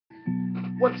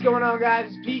What's going on, guys?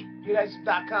 It's Pete,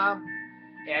 Isip.com,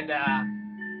 and I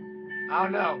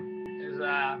don't know,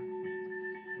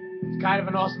 it's kind of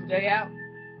an awesome day out.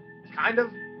 Kind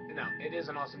of? No, it is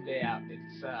an awesome day out.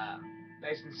 It's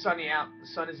nice and sunny out. The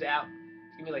sun is out.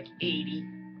 It's gonna be like 80.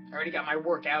 I already got my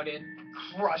workout in.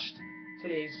 Crushed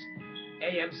today's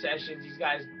AM sessions. These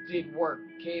guys did work.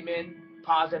 Came in,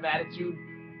 positive attitude,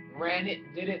 ran it,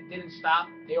 didn't stop.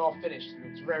 They all finished, and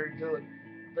it's very good.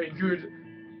 Very good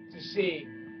to see,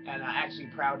 and actually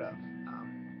proud of.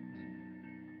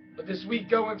 But this week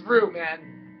going through, man,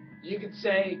 you could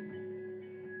say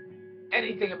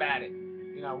anything about it.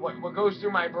 You know, what goes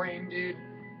through my brain, dude,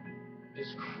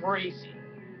 is crazy.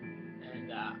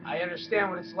 And I understand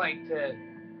what it's like to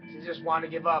just want to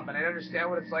give up, and I understand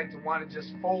what it's like to want to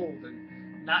just fold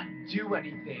and not do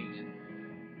anything and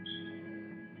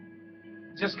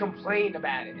just complain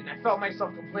about it. And I felt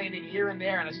myself complaining here and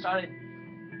there, and I started,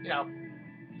 you know,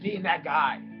 being that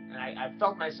guy. And I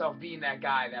felt myself being that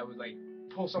guy that would, like,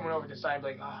 pull someone over to the side and be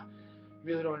like, oh, you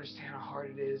really don't understand how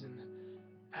hard it is, and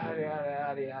yada, yada,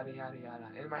 yada, yada, yada, yada.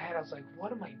 And in my head, I was like,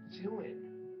 what am I doing?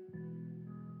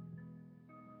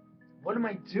 What am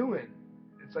I doing?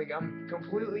 It's like I'm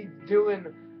completely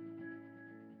doing,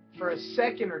 for a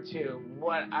second or two,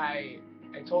 what I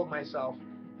told myself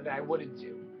that I wouldn't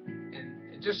do.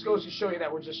 And it just goes to show you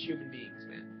that we're just human beings,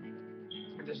 man.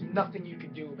 And there's nothing you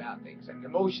can do about things. And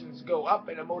emotions go up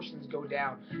and emotions go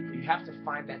down. But you have to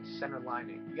find that center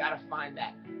lining. You gotta find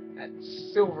that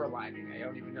silver lining. I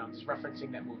don't even know. I'm just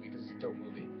referencing that movie because it's a dope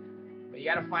movie. But you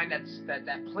gotta find that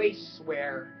place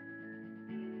where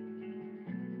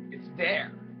it's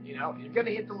there. You know, you're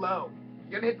gonna hit the low.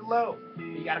 You're gonna hit the low. But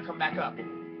you gotta come back up.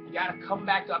 You gotta come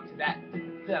back up to that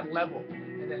level,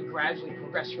 and then gradually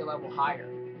progress your level higher.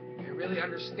 You really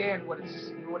understand what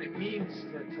it means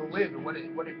to live, and what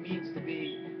it means to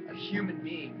be a human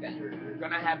being. That you're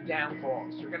gonna have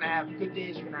downfalls. You're gonna have good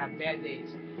days. You're gonna have bad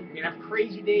days. You're gonna have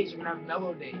crazy days. You're gonna have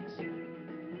mellow days.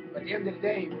 But at the end of the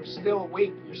day, you're still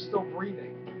awake. You're still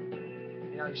breathing.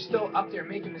 You know, you're still up there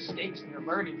making mistakes, and you're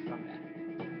learning from that.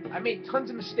 I made tons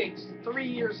of mistakes. 3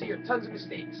 years here, tons of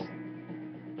mistakes.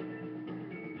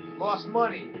 Lost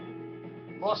money.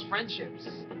 Lost friendships.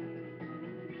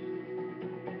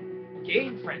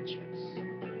 Gained friendships.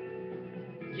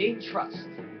 Gained trust.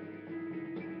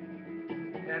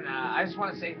 And I just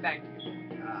want to say thank you.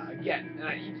 Again,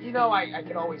 and you know I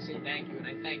could always say thank you, and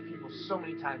I thank people so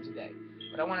many times a day.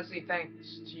 But I want to say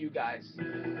thanks to you guys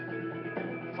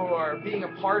for being a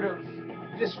part of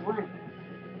this room.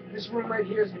 This room right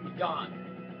here is going to be gone.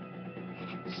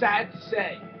 Sad to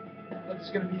say, but there's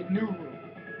going to be a new room.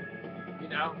 You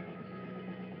know?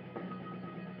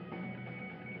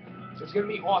 So it's going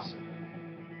to be awesome.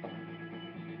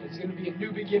 It's going to be a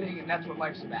new beginning, and that's what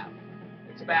life's about.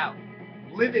 It's about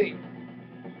living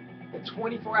the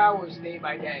 24 hours day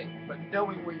by day, but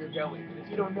knowing where you're going. And if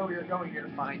you don't know where you're going, you're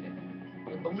going to find it.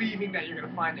 And believing that you're going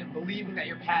to find it. Believing that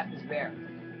your path is there.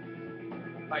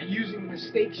 By using the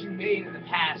mistakes you made in the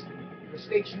past, the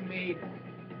mistakes you made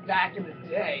back in the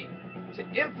day, to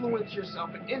influence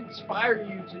yourself and inspire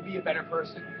you to be a better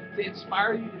person, to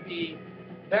inspire you to be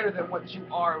better than what you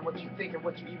are and what you think and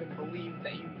what you even believe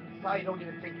that you probably don't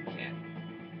even think you can.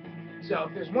 So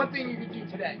if there's one thing you can do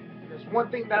today, if there's one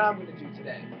thing that I'm going to do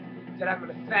today, that I'm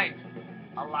going to thank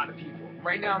a lot of people.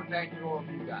 Right now I'm thanking all of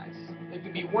you guys. It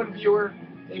could be one viewer,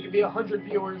 it could be 100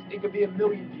 viewers, it could be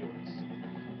 1,000,000 viewers.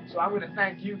 So I'm going to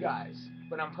thank you guys,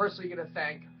 but I'm personally going to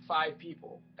thank 5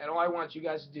 people. And all I want you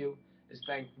guys to do is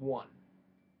thank one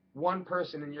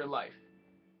person in your life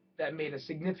that made a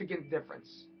significant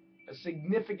difference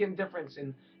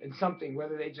in something,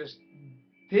 whether they just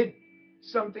did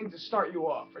something to start you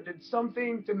off or did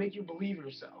something to make you believe in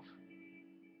yourself.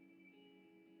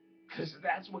 Because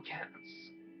that's what counts.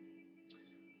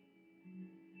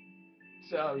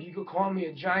 So you could call me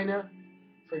a Gina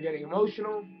for getting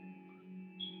emotional.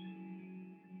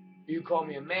 You call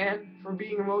me a man for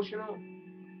being emotional.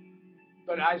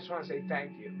 But I just want to say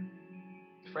thank you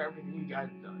for everything you guys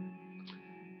have done.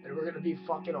 And we're going to be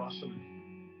fucking awesome.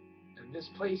 And this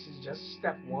place is just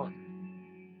step 1.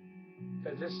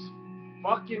 Because this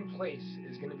fucking place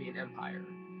is going to be an empire.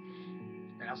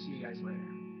 And I'll see you guys later.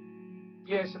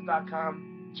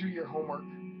 Isip.com. Do your homework.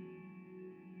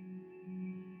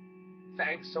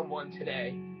 Thank someone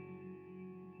today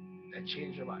that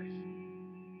changed your life.